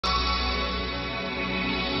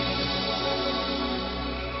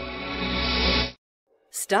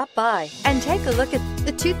Stop by and take a look at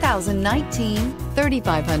the 2019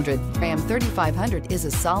 3500. Ram 3500 is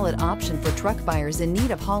a solid option for truck buyers in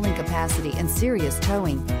need of hauling capacity and serious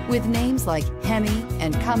towing. With names like Hemi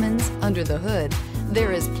and Cummins under the hood,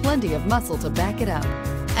 there is plenty of muscle to back it up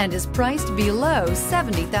and is priced below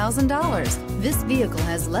 $70,000. This vehicle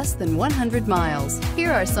has less than 100 miles.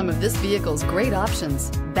 Here are some of this vehicle's great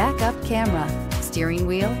options: backup camera, steering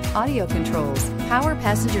wheel audio controls, power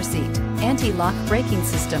passenger seat, anti-lock braking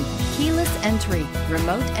system, keyless entry,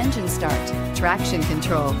 remote engine start, traction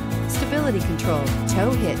control, stability control,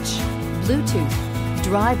 tow hitch, Bluetooth.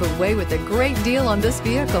 Drive away with a great deal on this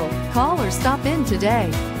vehicle. Call or stop in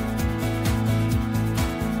today.